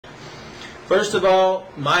First of all,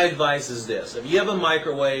 my advice is this. If you have a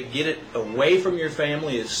microwave, get it away from your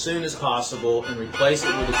family as soon as possible and replace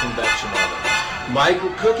it with a convection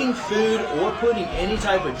oven. Cooking food or putting any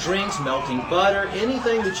type of drinks, melting butter,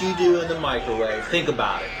 anything that you do in the microwave, think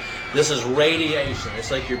about it. This is radiation.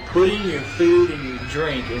 It's like you're putting your food and your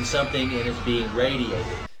drink in something and it's being radiated.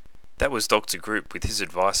 That was Dr. Group with his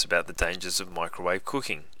advice about the dangers of microwave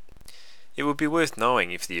cooking. It would be worth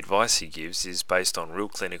knowing if the advice he gives is based on real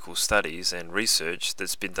clinical studies and research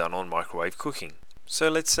that's been done on microwave cooking. So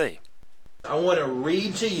let's see. I want to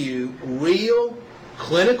read to you real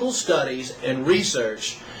clinical studies and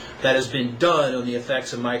research that has been done on the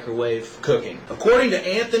effects of microwave cooking. According to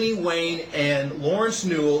Anthony Wayne and Lawrence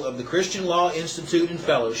Newell of the Christian Law Institute and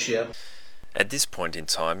Fellowship. At this point in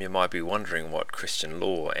time, you might be wondering what Christian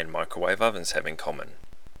law and microwave ovens have in common.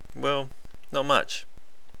 Well, not much.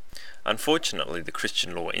 Unfortunately, the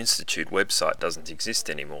Christian Law Institute website doesn't exist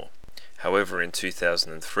anymore. However, in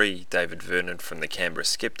 2003, David Vernon from the Canberra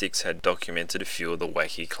Skeptics had documented a few of the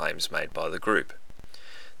wacky claims made by the group.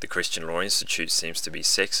 The Christian Law Institute seems to be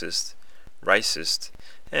sexist, racist,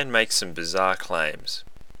 and makes some bizarre claims.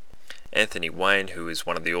 Anthony Wayne, who is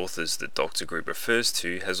one of the authors that Dr. Group refers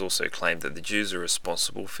to, has also claimed that the Jews are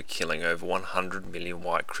responsible for killing over 100 million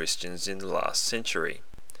white Christians in the last century.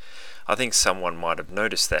 I think someone might have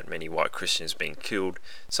noticed that many white Christians being killed,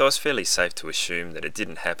 so it's fairly safe to assume that it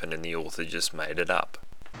didn't happen and the author just made it up.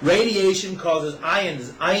 Radiation causes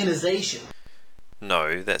ionization.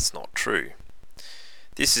 No, that's not true.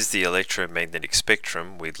 This is the electromagnetic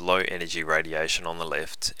spectrum with low energy radiation on the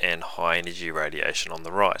left and high energy radiation on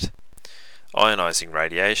the right. Ionizing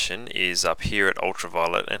radiation is up here at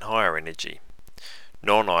ultraviolet and higher energy.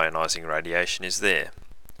 Non-ionizing radiation is there.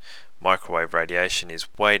 Microwave radiation is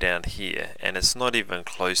way down here and it's not even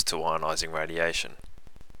close to ionizing radiation.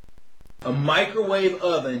 A microwave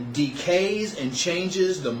oven decays and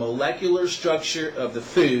changes the molecular structure of the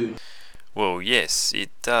food. Well, yes, it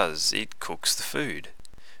does. It cooks the food.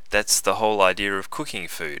 That's the whole idea of cooking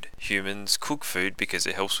food. Humans cook food because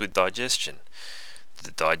it helps with digestion. The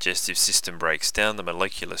digestive system breaks down the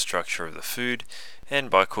molecular structure of the food, and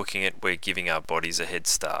by cooking it, we're giving our bodies a head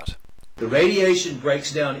start. The radiation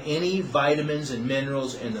breaks down any vitamins and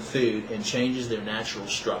minerals in the food and changes their natural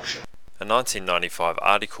structure. A 1995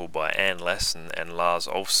 article by Lassen and Lars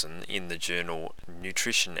Ovesen in the journal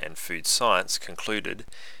Nutrition and Food Science concluded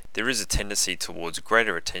there is a tendency towards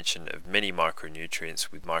greater attention of many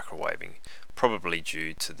micronutrients with microwaving, probably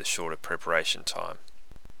due to the shorter preparation time.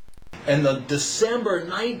 And the December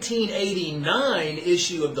 1989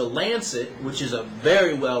 issue of the Lancet, which is a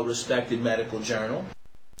very well-respected medical journal.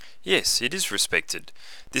 Yes, it is respected.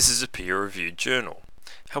 This is a peer-reviewed journal.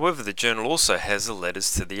 However, the journal also has a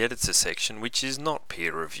letters to the editor section which is not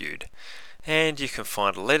peer-reviewed. And you can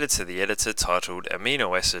find a letter to the editor titled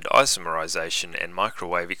Amino Acid Isomerization and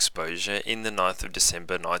Microwave Exposure in the 9th of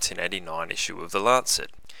December 1989 issue of the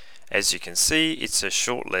Lancet. As you can see, it's a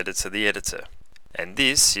short letter to the editor. And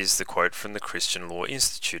this is the quote from the Christian Law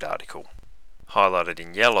Institute article. Highlighted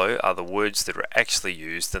in yellow are the words that are actually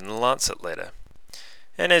used in the Lancet letter.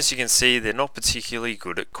 And as you can see, they're not particularly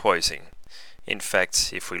good at quoting. In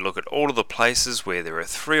fact, if we look at all of the places where there are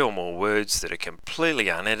 3 or more words that are completely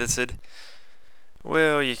unedited,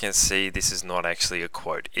 well, you can see this is not actually a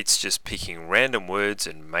quote. It's just picking random words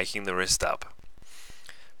and making the rest up.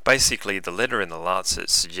 Basically, the letter in the Lancet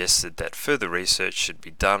suggested that further research should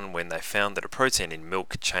be done when they found that a protein in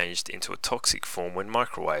milk changed into a toxic form when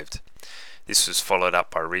microwaved. This was followed up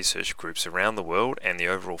by research groups around the world, and the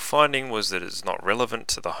overall finding was that it is not relevant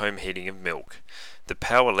to the home heating of milk. The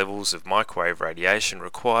power levels of microwave radiation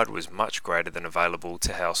required was much greater than available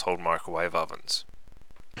to household microwave ovens.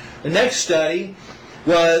 The next study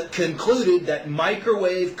concluded that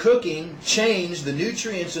microwave cooking changed the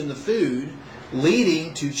nutrients in the food,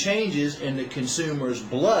 leading to changes in the consumer's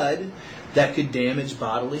blood that could damage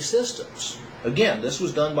bodily systems. Again, this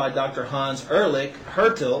was done by Dr. Hans Ehrlich,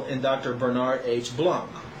 Hertel, and Dr. Bernard H. Blanc.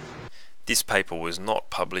 This paper was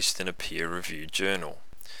not published in a peer-reviewed journal.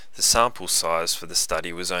 The sample size for the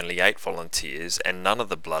study was only 8 volunteers, and none of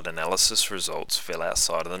the blood analysis results fell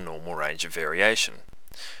outside of the normal range of variation.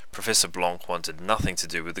 Professor Blanc wanted nothing to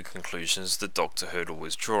do with the conclusions that Dr. Hertel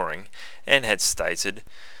was drawing, and had stated,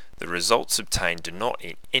 "The results obtained do not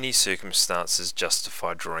in any circumstances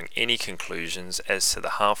justify drawing any conclusions as to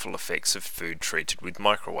the harmful effects of food treated with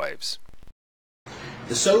microwaves."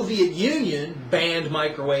 The Soviet Union banned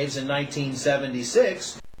microwaves in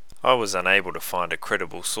 1976. I was unable to find a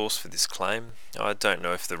credible source for this claim. I don't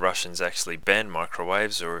know if the Russians actually banned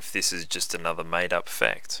microwaves or if this is just another made-up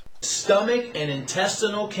fact. Stomach and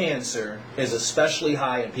intestinal cancer is especially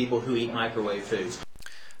high in people who eat microwave foods.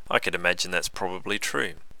 I could imagine that's probably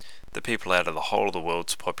true. The people out of the whole of the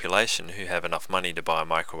world's population who have enough money to buy a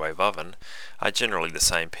microwave oven are generally the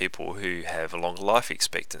same people who have a longer life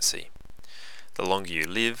expectancy. The longer you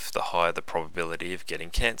live, the higher the probability of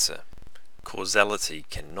getting cancer. Causality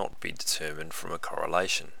cannot be determined from a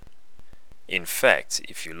correlation. In fact,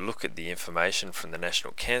 if you look at the information from the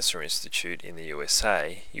National Cancer Institute in the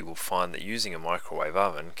USA, you will find that using a microwave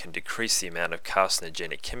oven can decrease the amount of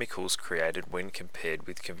carcinogenic chemicals created when compared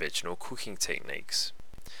with conventional cooking techniques.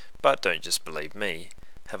 But don't just believe me,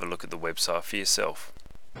 have a look at the website for yourself.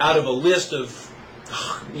 Out of a list of,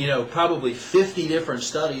 probably 50 different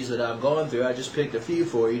studies that I've gone through, I just picked a few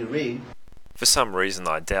for you to read. For some reason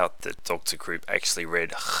I doubt that Dr. Group actually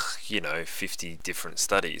read, 50 different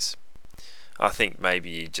studies. I think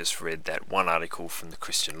maybe he just read that one article from the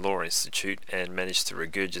Christian Law Institute and managed to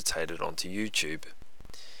regurgitate it onto YouTube.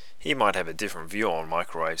 He might have a different view on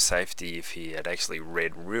microwave safety if he had actually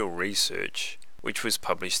read real research, which was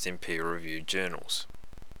published in peer-reviewed journals.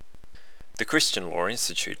 The Christian Law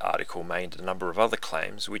Institute article made a number of other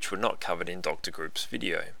claims which were not covered in Dr. Group's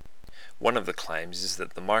video. One of the claims is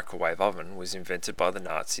that the microwave oven was invented by the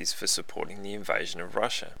Nazis for supporting the invasion of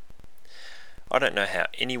Russia. I don't know how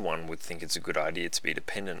anyone would think it's a good idea to be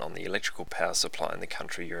dependent on the electrical power supply in the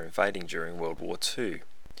country you're invading during World War II.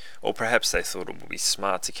 Or perhaps they thought it would be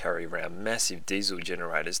smart to carry around massive diesel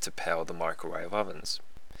generators to power the microwave ovens.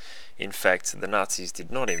 In fact, the Nazis did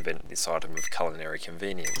not invent this item of culinary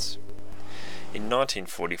convenience. In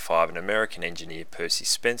 1945, an American engineer, Percy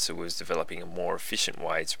Spencer, was developing a more efficient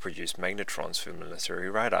way to produce magnetrons for military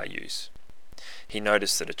radar use. He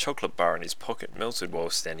noticed that a chocolate bar in his pocket melted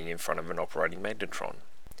while standing in front of an operating magnetron.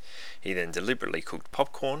 He then deliberately cooked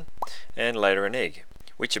popcorn and later an egg,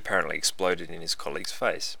 which apparently exploded in his colleague's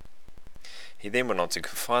face. He then went on to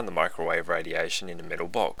confine the microwave radiation in a metal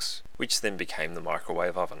box, which then became the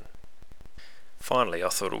microwave oven. Finally, I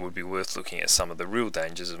thought it would be worth looking at some of the real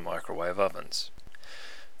dangers of microwave ovens.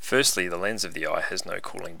 Firstly, the lens of the eye has no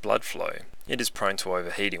cooling blood flow. It is prone to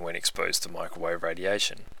overheating when exposed to microwave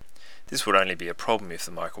radiation. This would only be a problem if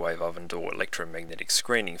the microwave oven door electromagnetic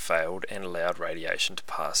screening failed and allowed radiation to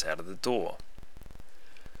pass out of the door.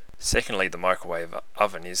 Secondly, the microwave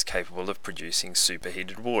oven is capable of producing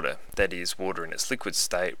superheated water, that is, water in its liquid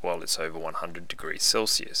state while it's over 100 degrees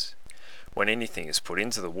Celsius. When anything is put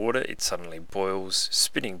into the water, it suddenly boils,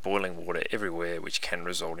 spitting boiling water everywhere, which can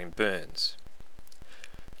result in burns.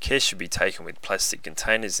 Care should be taken with plastic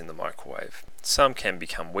containers in the microwave. Some can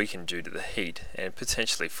become weakened due to the heat and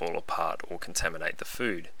potentially fall apart or contaminate the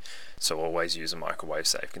food, so always use a microwave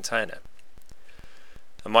safe container.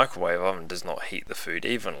 A microwave oven does not heat the food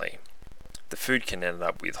evenly. The food can end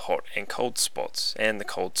up with hot and cold spots, and the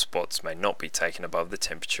cold spots may not be taken above the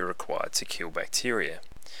temperature required to kill bacteria.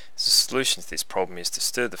 The solution to this problem is to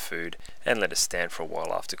stir the food and let it stand for a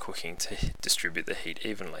while after cooking to distribute the heat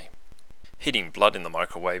evenly. Heating blood in the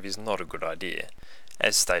microwave is not a good idea.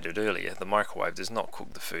 As stated earlier, the microwave does not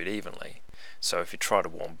cook the food evenly, so if you try to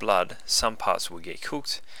warm blood, some parts will get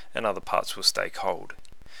cooked and other parts will stay cold.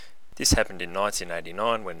 This happened in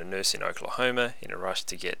 1989 when a nurse in Oklahoma, in a rush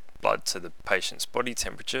to get blood to the patient's body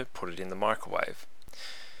temperature, put it in the microwave.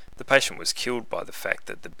 The patient was killed by the fact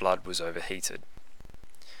that the blood was overheated.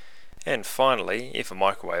 And finally, if a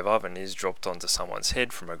microwave oven is dropped onto someone's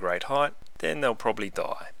head from a great height, then they'll probably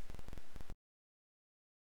die.